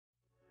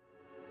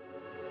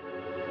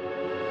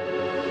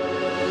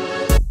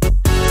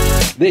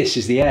This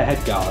is the Air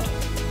Headguard.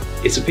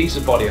 It's a piece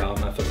of body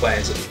armour for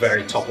players at the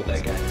very top of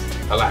their game,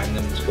 allowing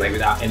them to play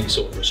without any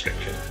sort of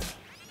restriction.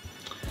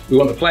 We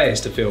want the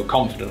players to feel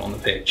confident on the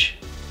pitch,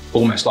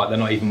 almost like they're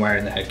not even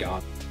wearing the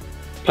headguard.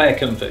 Player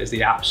comfort is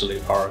the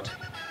absolute priority.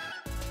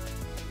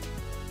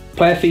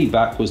 Player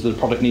feedback was that the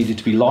product needed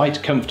to be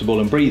light, comfortable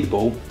and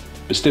breathable,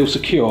 but still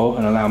secure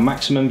and allow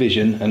maximum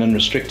vision and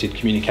unrestricted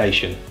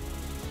communication.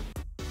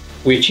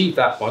 We achieved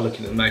that by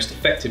looking at the most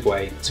effective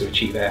way to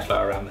achieve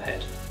airflow around the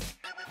head.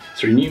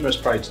 Through numerous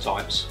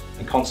prototypes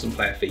and constant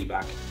player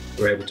feedback,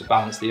 we were able to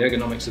balance the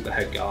ergonomics of the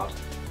headguard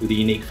with a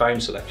unique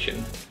foam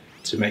selection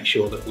to make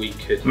sure that we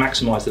could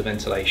maximise the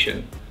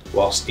ventilation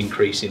whilst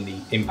increasing the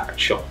impact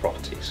shock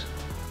properties.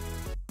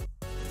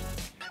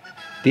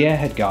 The Air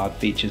Headguard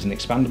features an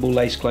expandable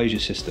lace closure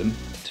system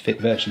to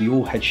fit virtually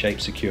all head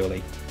shapes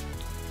securely.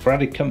 For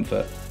added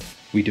comfort,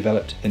 we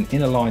developed an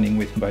inner lining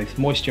with both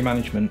moisture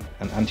management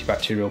and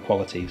antibacterial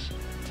qualities.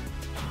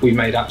 We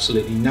made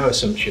absolutely no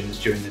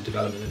assumptions during the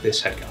development of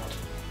this headguard.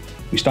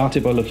 We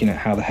started by looking at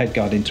how the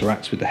headguard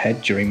interacts with the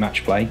head during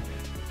match play,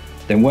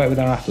 then worked with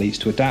our athletes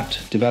to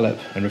adapt, develop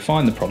and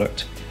refine the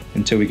product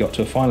until we got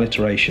to a final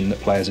iteration that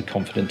players are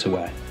confident to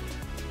wear.